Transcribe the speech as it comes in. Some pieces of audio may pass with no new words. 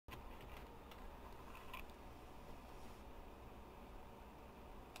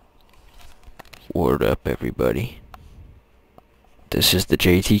Word up, everybody. This is the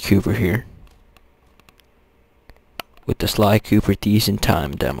JT Cooper here with the Sly Cooper Thieves in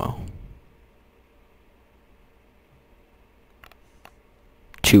Time demo.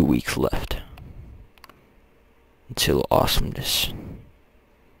 2 weeks left until awesomeness.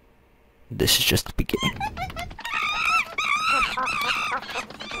 This is just the beginning.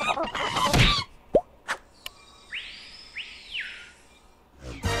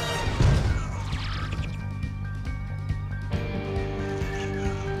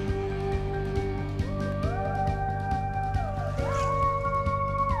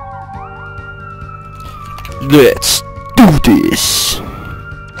 Let's do this!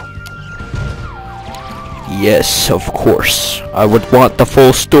 Yes, of course. I would want the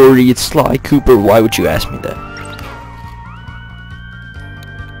full story. It's Sly Cooper. Why would you ask me that?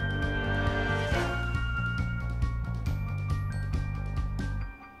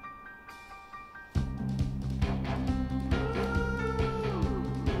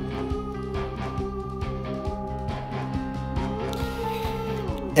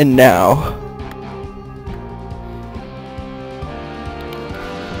 And now,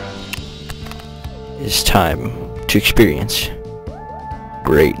 it's time to experience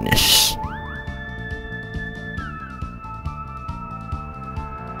greatness.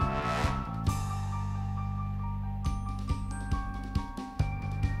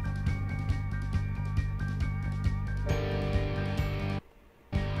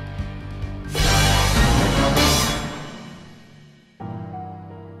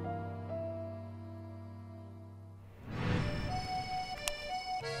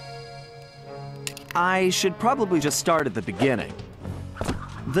 I should probably just start at the beginning.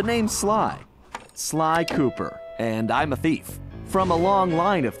 The name's Sly. Sly Cooper, and I'm a thief. From a long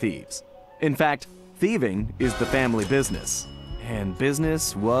line of thieves. In fact, thieving is the family business. And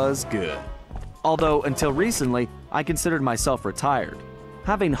business was good. Although, until recently, I considered myself retired.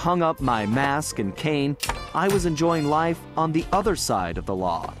 Having hung up my mask and cane, I was enjoying life on the other side of the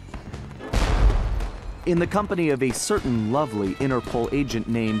law. In the company of a certain lovely Interpol agent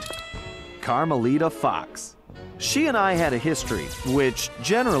named Carmelita Fox. She and I had a history, which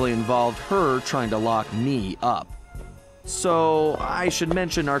generally involved her trying to lock me up. So I should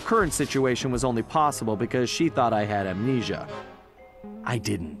mention our current situation was only possible because she thought I had amnesia. I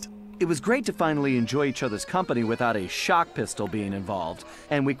didn't. It was great to finally enjoy each other's company without a shock pistol being involved,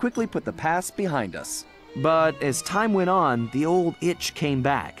 and we quickly put the past behind us. But as time went on, the old itch came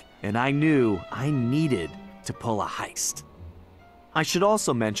back, and I knew I needed to pull a heist. I should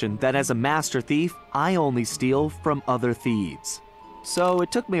also mention that as a master thief, I only steal from other thieves. So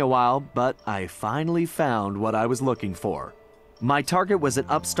it took me a while, but I finally found what I was looking for. My target was an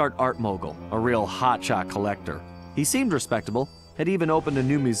upstart art mogul, a real hotshot collector. He seemed respectable, had even opened a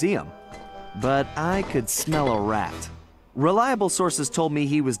new museum. But I could smell a rat. Reliable sources told me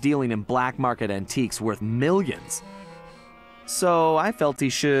he was dealing in black market antiques worth millions. So I felt he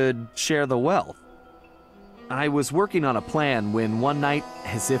should share the wealth. I was working on a plan when one night,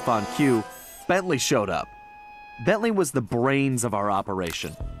 as if on cue, Bentley showed up. Bentley was the brains of our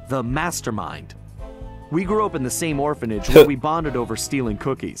operation, the mastermind. We grew up in the same orphanage where we bonded over stealing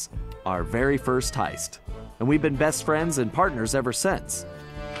cookies, our very first heist, and we've been best friends and partners ever since.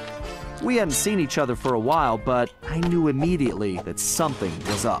 We hadn't seen each other for a while, but I knew immediately that something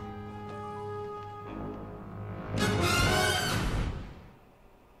was up.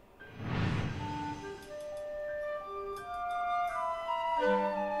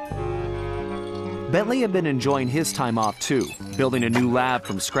 Bentley had been enjoying his time off too, building a new lab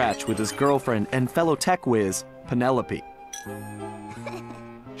from scratch with his girlfriend and fellow tech whiz, Penelope.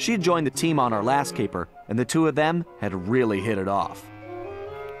 She had joined the team on our last caper, and the two of them had really hit it off.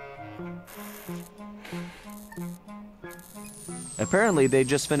 Apparently, they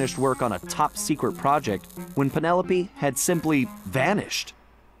just finished work on a top secret project when Penelope had simply vanished.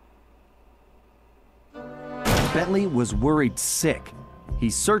 Bentley was worried sick. He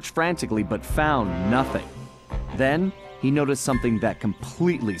searched frantically but found nothing. Then, he noticed something that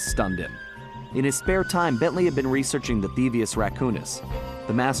completely stunned him. In his spare time, Bentley had been researching the Thievius Raccoonus,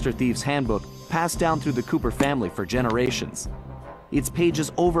 the Master Thief's handbook passed down through the Cooper family for generations. Its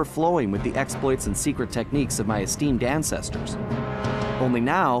pages overflowing with the exploits and secret techniques of my esteemed ancestors. Only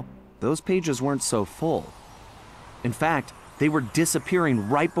now, those pages weren't so full. In fact, they were disappearing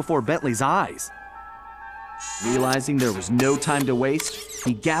right before Bentley's eyes. Realizing there was no time to waste,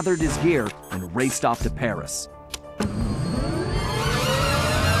 he gathered his gear and raced off to Paris.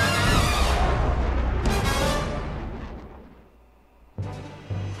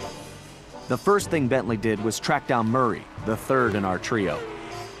 The first thing Bentley did was track down Murray, the third in our trio.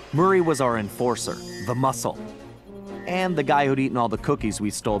 Murray was our enforcer, the muscle, and the guy who'd eaten all the cookies we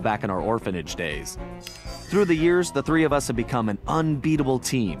stole back in our orphanage days. Through the years, the three of us had become an unbeatable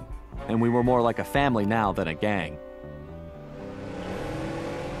team, and we were more like a family now than a gang.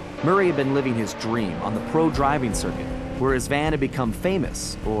 Murray had been living his dream on the pro driving circuit, where his van had become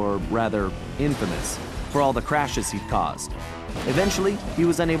famous, or rather infamous, for all the crashes he'd caused. Eventually, he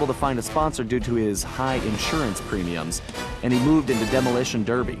was unable to find a sponsor due to his high insurance premiums, and he moved into Demolition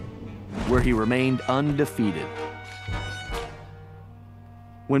Derby, where he remained undefeated.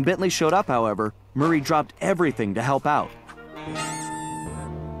 When Bentley showed up, however, Murray dropped everything to help out.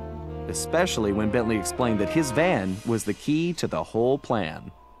 Especially when Bentley explained that his van was the key to the whole plan.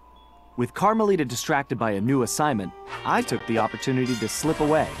 With Carmelita distracted by a new assignment, I took the opportunity to slip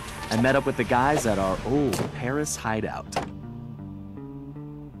away and met up with the guys at our old Paris hideout.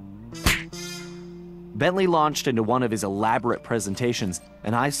 Bentley launched into one of his elaborate presentations,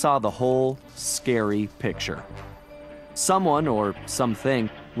 and I saw the whole scary picture. Someone, or something,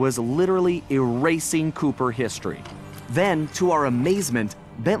 was literally erasing Cooper history. Then, to our amazement,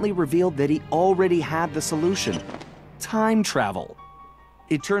 Bentley revealed that he already had the solution: time travel.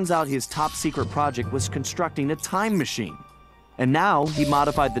 It turns out his top secret project was constructing a time machine. And now he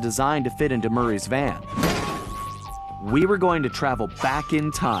modified the design to fit into Murray's van. We were going to travel back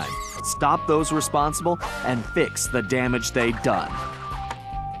in time, stop those responsible, and fix the damage they'd done.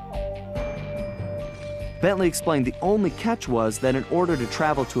 Bentley explained the only catch was that in order to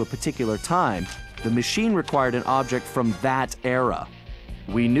travel to a particular time, the machine required an object from that era.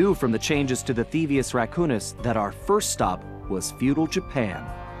 We knew from the changes to the Thieves Raccoonus that our first stop was feudal Japan.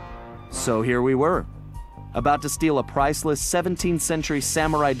 So here we were, about to steal a priceless 17th century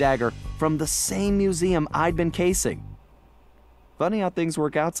samurai dagger from the same museum I'd been casing. Funny how things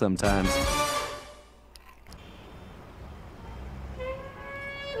work out sometimes.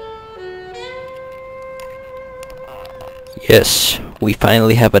 Yes, we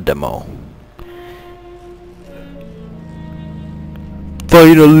finally have a demo.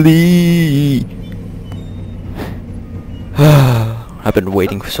 Finally! I've been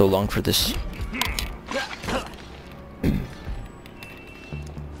waiting so long for this.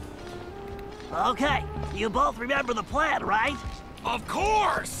 Okay, you both remember the plan, right? Of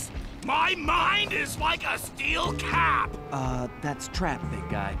course! My mind is like a steel cap! That's trap, big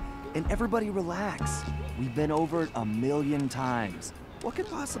guy. And everybody relax. We've been over it 1,000,000 times. What could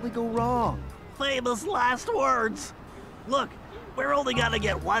possibly go wrong? Famous last words. Look, we're only gonna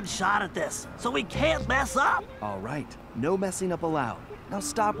get one shot at this, so we can't mess up. All right, no messing up allowed. Now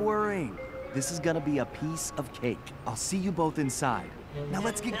stop worrying. This is gonna be a piece of cake. I'll see you both inside. Now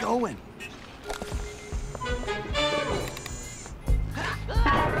let's get going.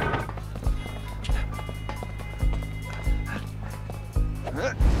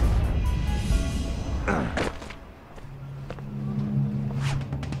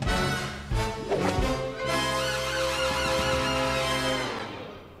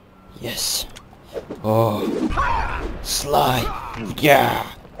 Yes. Oh. Sly. Yeah.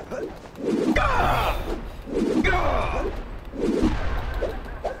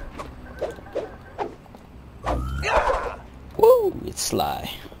 Woo! It's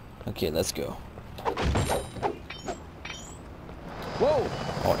Sly. Okay, let's go. Whoa!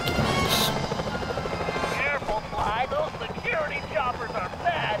 Oh, get on this. Careful, Sly. Those security choppers are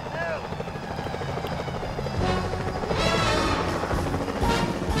bad news.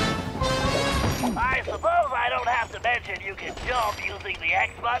 I suppose I don't have to mention you can jump using the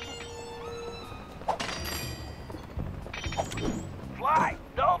X button. Sly,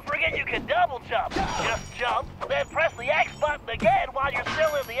 don't forget you can double jump. Just jump, then press the X button again while you're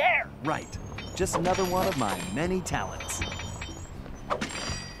still in the air. Right. Just another one of my many talents.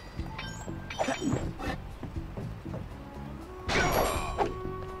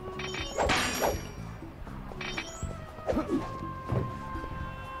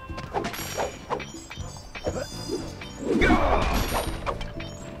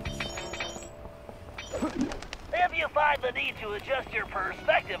 If you find the need to adjust your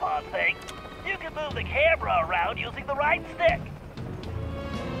perspective on things, you can move the camera around using the right stick.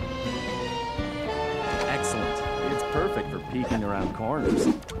 Excellent. It's perfect for peeking around corners.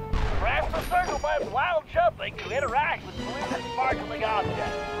 Press the circle button while jumping to interact with blue sparkling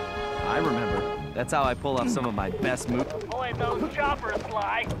objects. I remember. That's how I pull off some of my best moves. Avoid those choppers,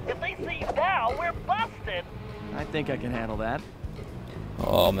 Sly. If they see you now, we're busted. I think I can handle that.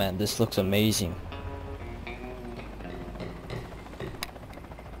 Oh man, this looks amazing.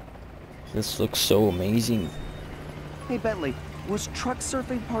 This looks so amazing. Hey Bentley, was truck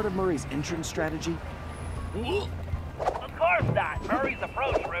surfing part of Murray's entrance strategy? Of course course not. Murray's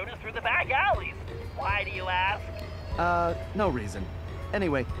approach route is through the back alleys. Why do you ask? No reason.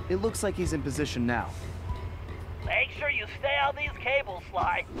 Anyway, it looks like he's in position now. Make sure you stay on these cables,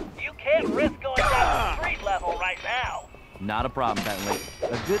 Sly. You can't risk going down to street level right now. Not a problem, Bentley.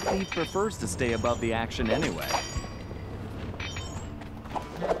 A good thief prefers to stay above the action anyway.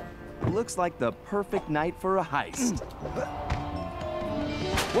 Looks like the perfect night for a heist.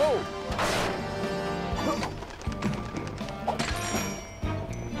 Whoa!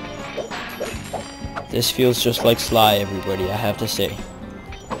 This feels just like Sly, everybody, I have to say.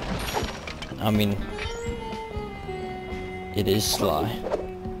 I mean, it is Sly.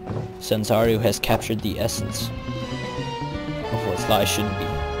 Sanzario has captured the essence of what Sly should be.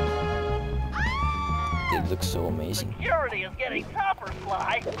 It looks so amazing. Security is getting tougher,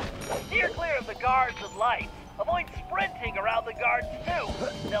 Sly. Steer clear of the guards and lights. Avoid sprinting around the guards, too.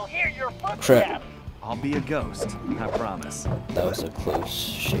 They'll hear your footsteps. Crap. I'll be a ghost, I promise. That was a close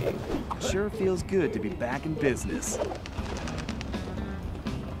shave. Sure feels good to be back in business.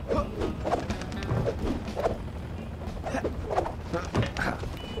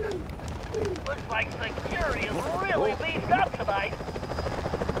 Looks like security is really beefed up tonight.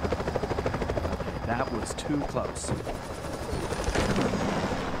 That was too close.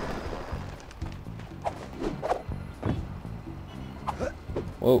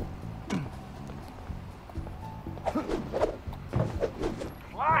 Whoa.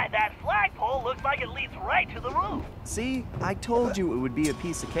 Sly, that flagpole looks like it leads right to the roof. See, I told you it would be a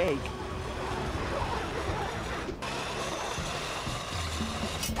piece of cake.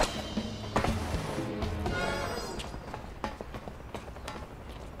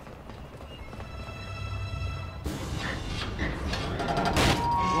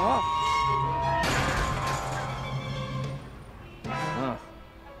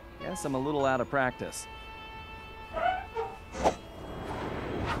 Guess I'm a little out of practice.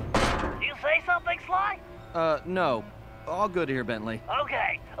 You say something, Sly? No. All good here, Bentley.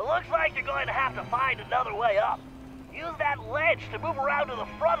 Okay, it looks like you're going to have to find another way up. Use that ledge to move around to the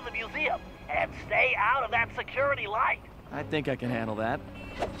front of the museum, and stay out of that security light. I think I can handle that.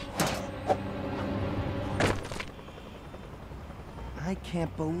 I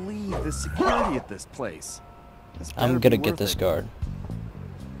can't believe the security at this place. This better I'm be gonna get worth this it. guard.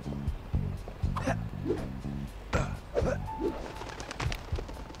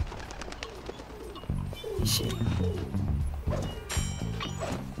 You see.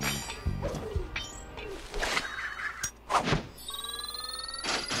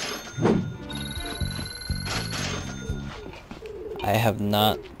 I have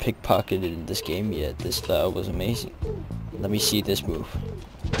not pickpocketed in this game yet. This style was amazing. Let me see this move.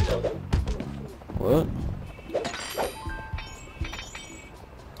 What?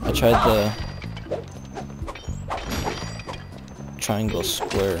 I tried the triangle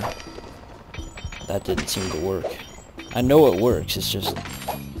square. That didn't seem to work. I know it works, it's just it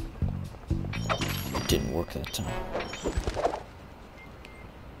didn't work that time.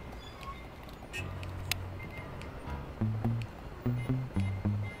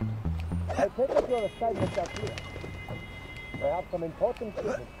 I take it your assignments are clear. We have some important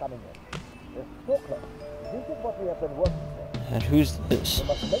business coming in. It's so close. This is what we have been working for. And who's this? We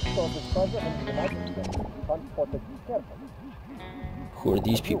must make sure this treasure and the United States is transported carefully. Who are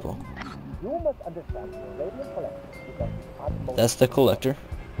these people? You must understand the radiant collector is of the utmost. That's the collector.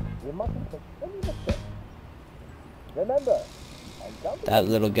 We mustn't make any mistakes. Remember, I'm counting. That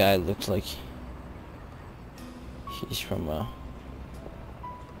little guy looks like he's from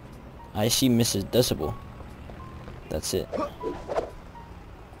I see Mrs. Decibel. That's it.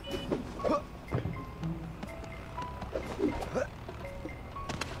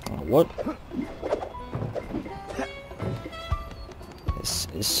 What? This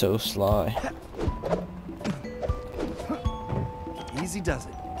is so Sly. Easy does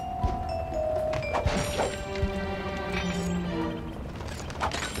it.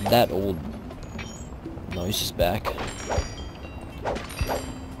 That old noise is back.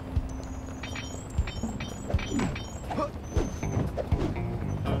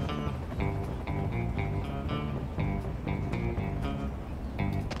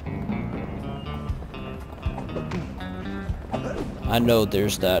 I know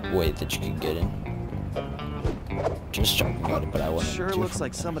there's that way that you can get in. Just talking about it, but I want to. Sure looks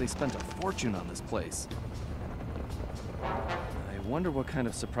like somebody spent a fortune on this place. I wonder what kind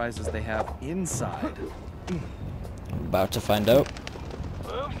of surprises they have inside. I'm about to find out.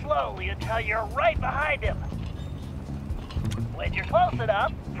 Move slowly until you're right behind him. When you're close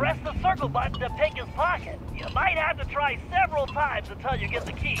enough, press the circle button to pick his pocket. You might have to try several times until you get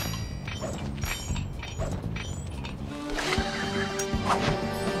the key.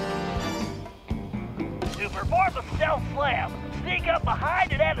 perform the stealth slam. Sneak up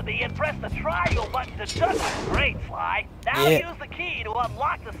behind an enemy and press the triangle button to touch it. Great, Sly. Now Yeah. use the key to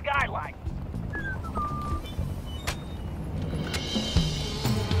unlock the skylight.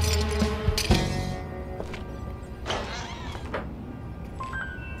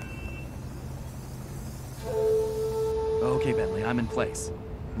 Okay, Bentley, I'm in place.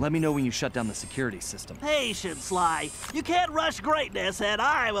 Let me know when you shut down the security system. Patience, Sly. You can't rush greatness, and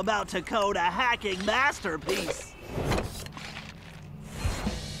I'm about to code a hacking masterpiece.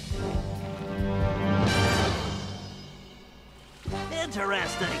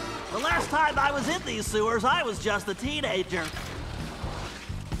 Interesting. The last time I was in these sewers, I was just a teenager.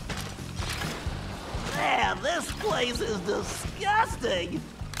 Man, this place is disgusting.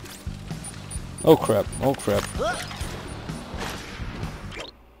 Oh crap, oh crap. Ugh.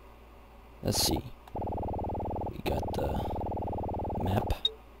 Let's see. We got the map.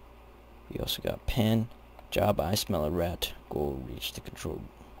 We also got pen. Job, I smell a rat. Go reach the control room.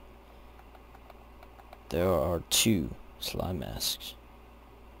 There are 2 Sly masks.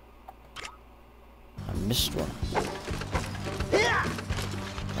 I missed one. Yeah.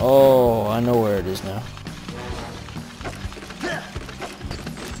 Oh, I know where it is now.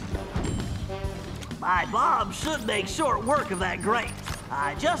 My bomb should make short work of that grate.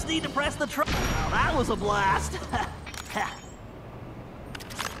 I just need to press the Oh, that was a blast.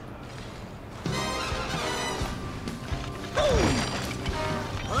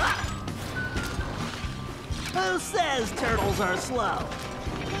 Who says turtles are slow?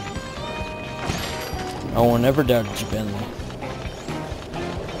 No one ever doubted you, Bentley.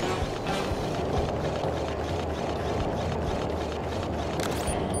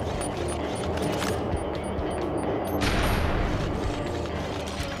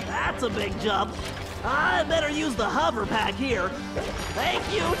 That's a big jump. I better use the hover pack here. Thank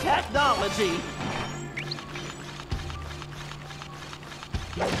you, technology.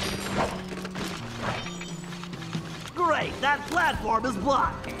 Great, that platform is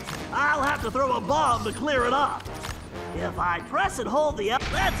blocked. I'll have to throw a bomb to clear it off. If I press and hold the up,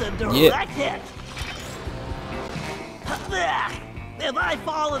 that's a direct hit. If I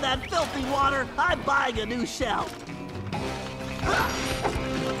fall in that filthy water, I'm buying a new shell.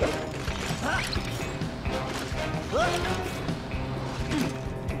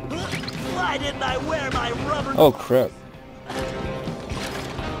 Why didn't I wear my rubber... Oh crap.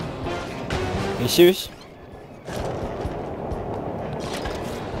 Are you serious?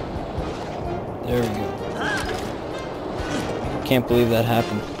 There we go. Can't believe that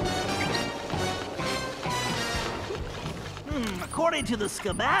happened. According to the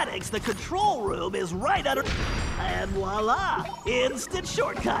schematics, the control room is right under... And voila! Instant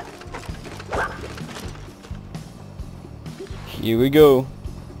shortcut! Here we go.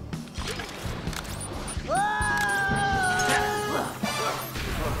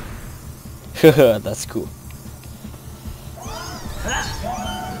 That's cool.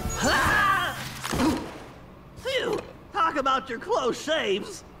 Phew! Talk about your close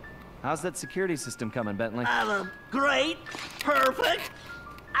shaves! How's that security system coming, Bentley? Great! Perfect!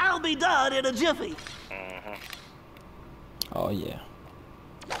 I'll be done in a jiffy! Oh yeah.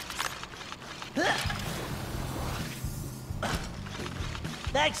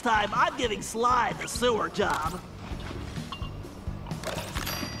 Next time, I'm giving Sly the sewer job.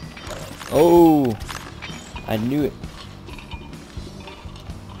 Oh, I knew it.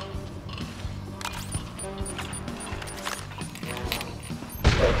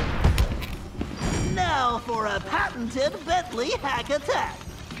 Now for a patented Bentley hack attack.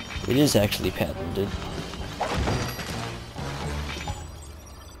 It is actually patented.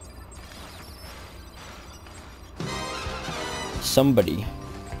 Somebody,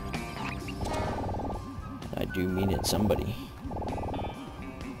 I do mean it, somebody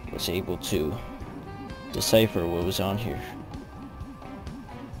was able to decipher what was on here.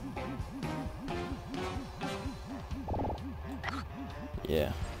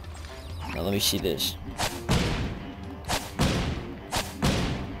 Yeah. Now let me see this.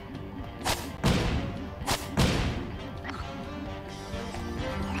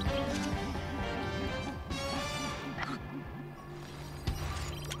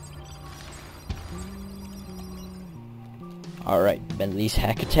 Alright, Bentley's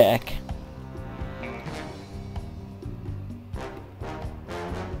hack attack.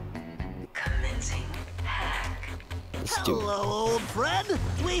 Commencing hack. Let's do it. Hello, old friend.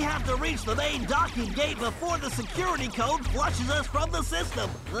 We have to reach the main docking gate before the security code flushes us from the system.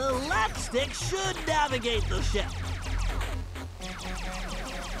 The left stick should navigate the ship.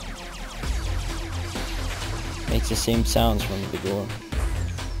 Makes the same sounds from the door.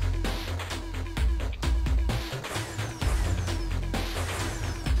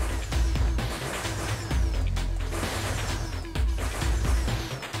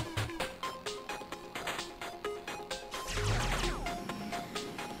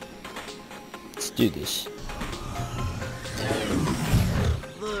 do this.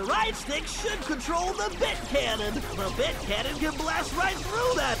 The right stick should control the bit cannon. The bit cannon can blast right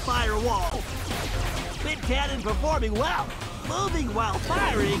through that firewall. Bit cannon performing well. Moving while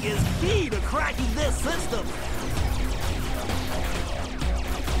firing is key to cracking this system.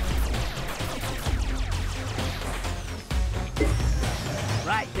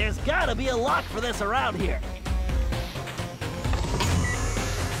 Right, there's gotta be a lock for this around here.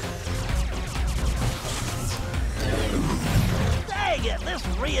 Dang it, this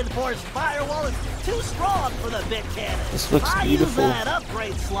reinforced firewall is too strong for the bit cannon. This looks beautiful. I use that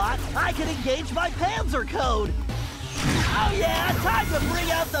upgrade slot, I can engage my Panzer code. Oh yeah, time to bring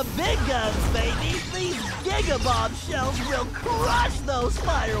out the big guns, baby. These gigabomb shells will crush those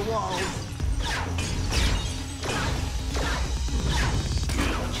firewalls.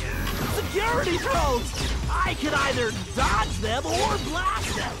 Security drones! I can either dodge them or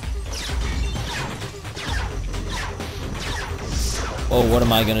blast them. Oh, what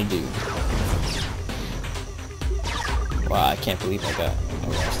am I gonna do? Wow, I can't believe I got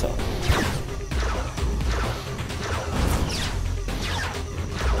stuff.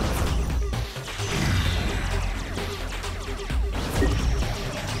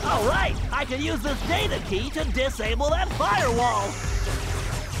 All right, I can use this data key to disable that firewall.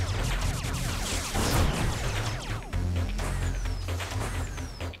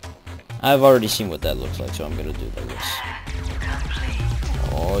 I've already seen what that looks like, so I'm gonna do it like this.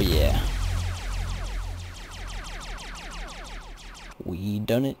 Oh yeah. We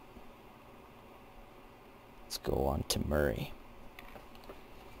done it. Let's go on to Murray.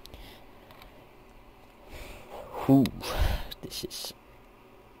 Whew, this is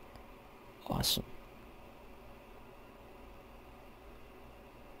awesome.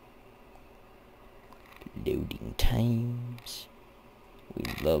 Loading times. We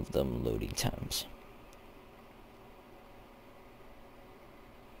love them loading times.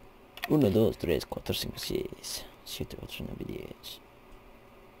 1, 2, 3, 4, 5, 6, 7, 8,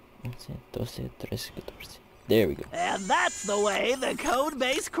 9, 10, 11, 12, 13, 14. There we go. And that's the way the code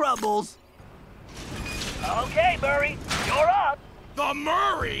base crumbles. Okay, Murray, you're up. The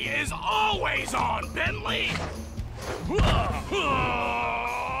Murray is always on, Bentley!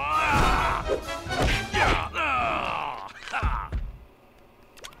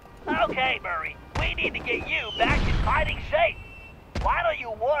 Okay, Murray, we need to get you back in fighting shape. Why don't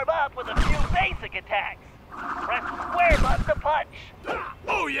you warm up with a few basic attacks? Press the square button to punch.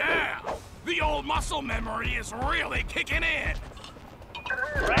 Oh yeah! The old muscle memory is really kicking in!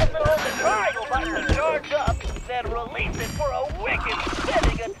 Press and hold the triangle button to charge up, then release it for a wicked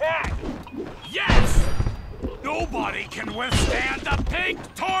spinning attack. Yes! Nobody can withstand the pink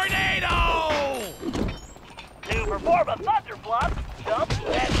tornado! To perform a thunder flop, jump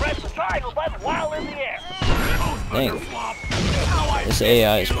and press the triangle button while in the air. Dang. This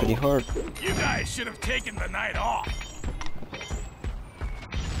AI is pretty hard. You guys should have taken the night off.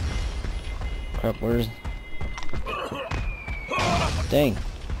 Crap, where's... Dang.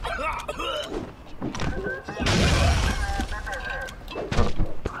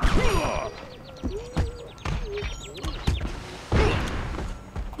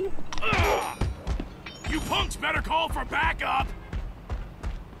 You punks better call for backup.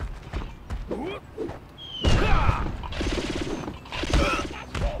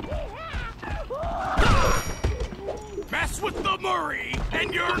 Mess with the Murray,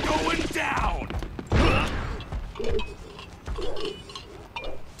 and you're going down.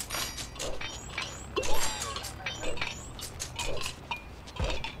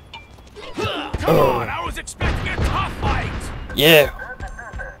 Come on, I was expecting a tough fight. Yeah.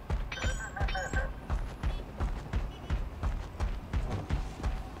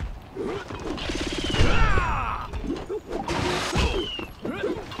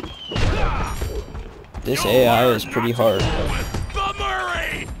 This AI is pretty hard. The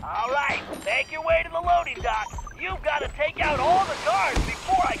Murray! Alright, make your way to the loading dock. You've got to take out all the guards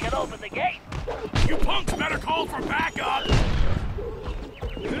before I can open the gate. You punks better call for backup.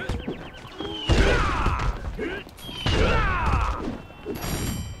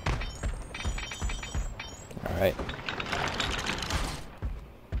 Alright.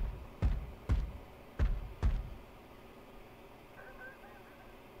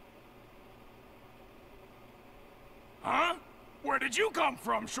 Huh? Where did you come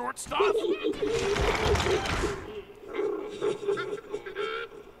from, shortstop? Is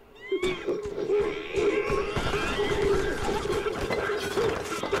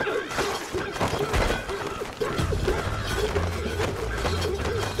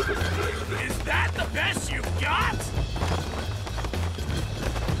that the best you've got?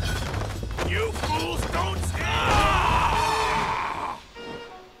 You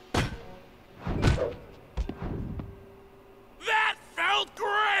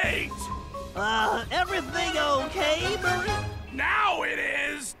Everything okay, Murray? Now it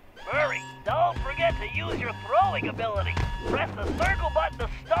is! Murray, don't forget to use your throwing ability. Press the circle button to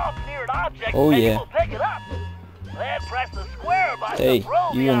stomp near an object Oh, and yeah. it will pick it up. Then press the square button Hey, to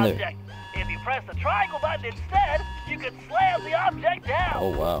throw you the in there. object. If you press the triangle button instead, you can slam the object down. Oh,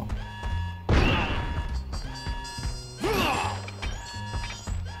 wow.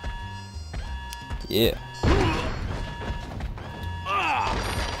 Yeah.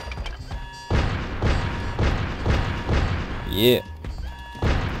 Yeah.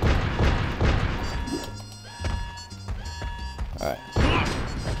 Alright.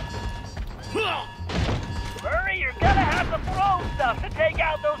 Murray, you're gonna have to throw stuff to take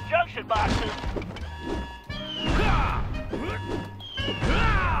out those junction boxes.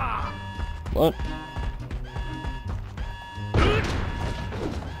 What?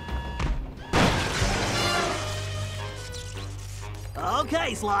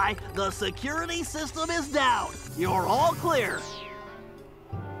 Okay, Sly, the security system is down. You're all clear.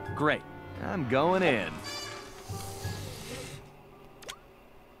 Great. I'm going in.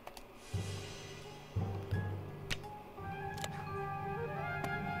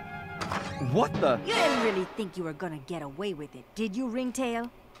 What the? You didn't really think you were gonna get away with it, did you, Ringtail?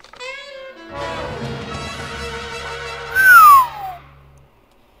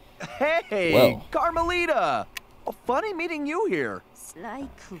 Hey, Well. Carmelita! Oh, funny meeting you here. Sly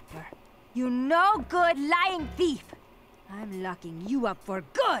Cooper, you no good lying thief! I'm locking you up for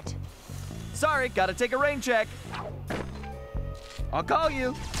good! Sorry, gotta take a rain check. I'll call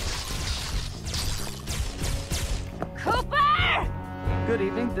you. Cooper! Good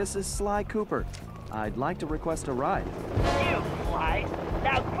evening, this is Sly Cooper. I'd like to request a ride. You, Sly.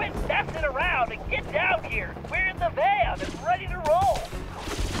 Now quit messing around and get down here. We're in the van and ready to roll.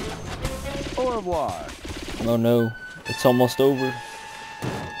 Au revoir. Oh no. It's almost over.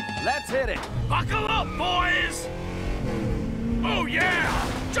 Let's hit it. Buckle up, boys! Oh yeah!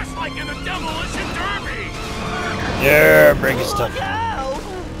 Just like in a demolition derby! Yeah, break his stuff. Look out!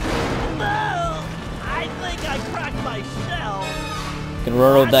 No! I think I cracked my shell. Can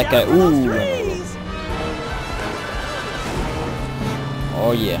run over that guy. Watch out for those Ooh. trees!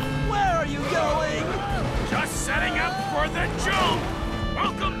 Oh yeah. Where are you going? Just setting up for the jump!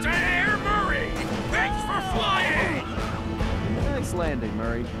 Welcome to Air Murray! Thanks for flying! Nice landing,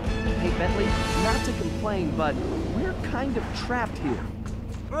 Murray. Hey, Bentley, not to complain, but we're kind of trapped here.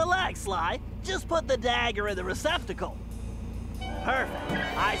 Relax, Sly. Just put the dagger in the receptacle. Perfect.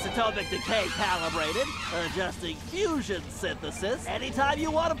 Isotopic decay calibrated. Adjusting fusion synthesis. Anytime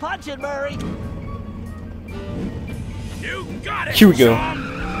you want to punch it, Murray. You got it, Here we go. chum.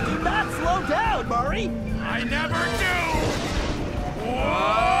 Do not slow down, Murray. I never do!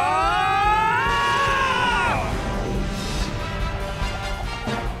 Whoa!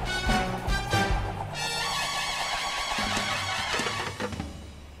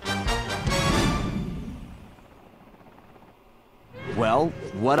 Well,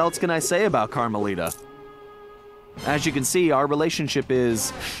 what else can I say about Carmelita? As you can see, our relationship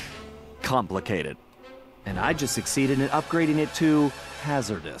is complicated. And I just succeeded in upgrading it to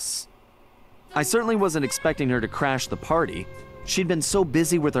hazardous. I certainly wasn't expecting her to crash the party. She'd been so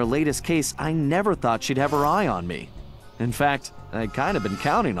busy with her latest case, I never thought she'd have her eye on me. In fact, I'd kind of been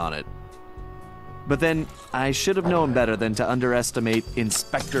counting on it. But then, I should have known better than to underestimate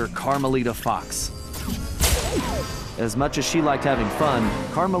Inspector Carmelita Fox. As much as she liked having fun,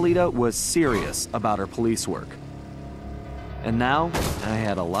 Carmelita was serious about her police work. And now, I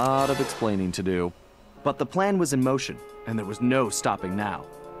had a lot of explaining to do. But the plan was in motion, and there was no stopping now.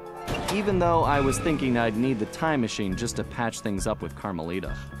 Even though I was thinking I'd need the time machine just to patch things up with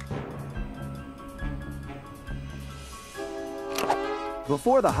Carmelita.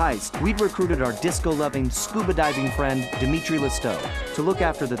 Before the heist, we'd recruited our disco-loving, scuba-diving friend, Dimitri Listeau, to look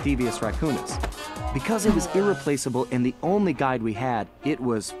after the Thievius Raccoonus. Because it was irreplaceable and the only guide we had, it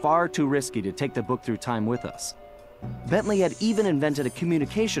was far too risky to take the book through time with us. Bentley had even invented a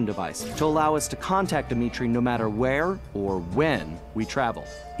communication device to allow us to contact Dimitri no matter where or when we traveled.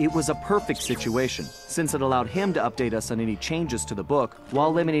 It was a perfect situation, since it allowed him to update us on any changes to the book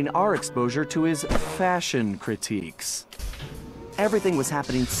while limiting our exposure to his fashion critiques. Everything was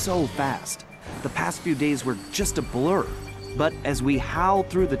happening so fast. The past few days were just a blur. But as we howled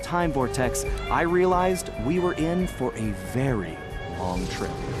through the time vortex, I realized we were in for a very long trip.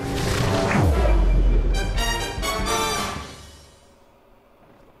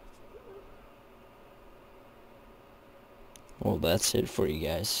 Well, that's it for you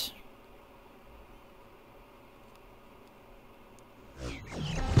guys.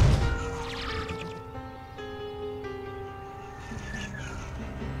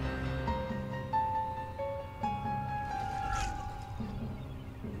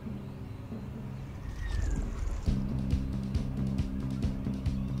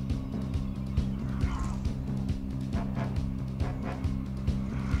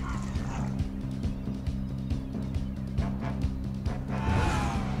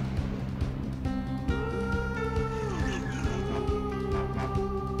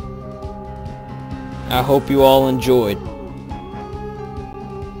 I hope you all enjoyed.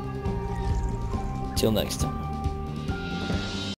 Till next time.